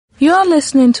You are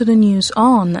listening to the news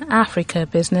on Africa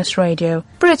Business Radio.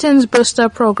 Britain's booster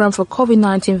program for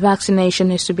COVID-19 vaccination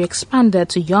is to be expanded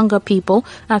to younger people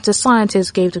after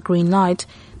scientists gave the green light.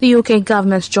 The UK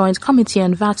government's Joint Committee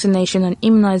on Vaccination and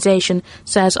Immunisation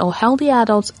says all healthy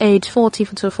adults aged 40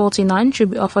 to 49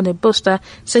 should be offered a booster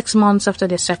 6 months after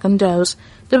their second dose.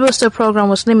 The booster program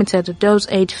was limited to those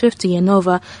aged 50 and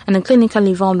over and are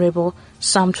clinically vulnerable.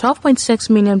 Some 12.6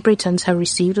 million Britons have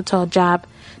received the third jab.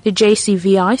 The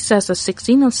JCVI says that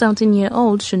 16 and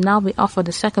 17-year-olds should now be offered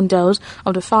the second dose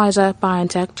of the Pfizer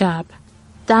BioNTech jab.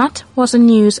 That was the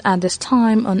news at this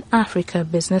time on Africa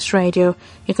Business Radio.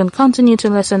 You can continue to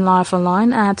listen live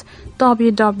online at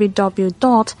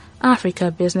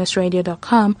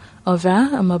www.africabusinessradio.com or via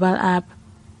a mobile app.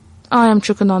 I am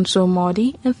Chukunonso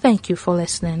Modi and thank you for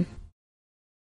listening.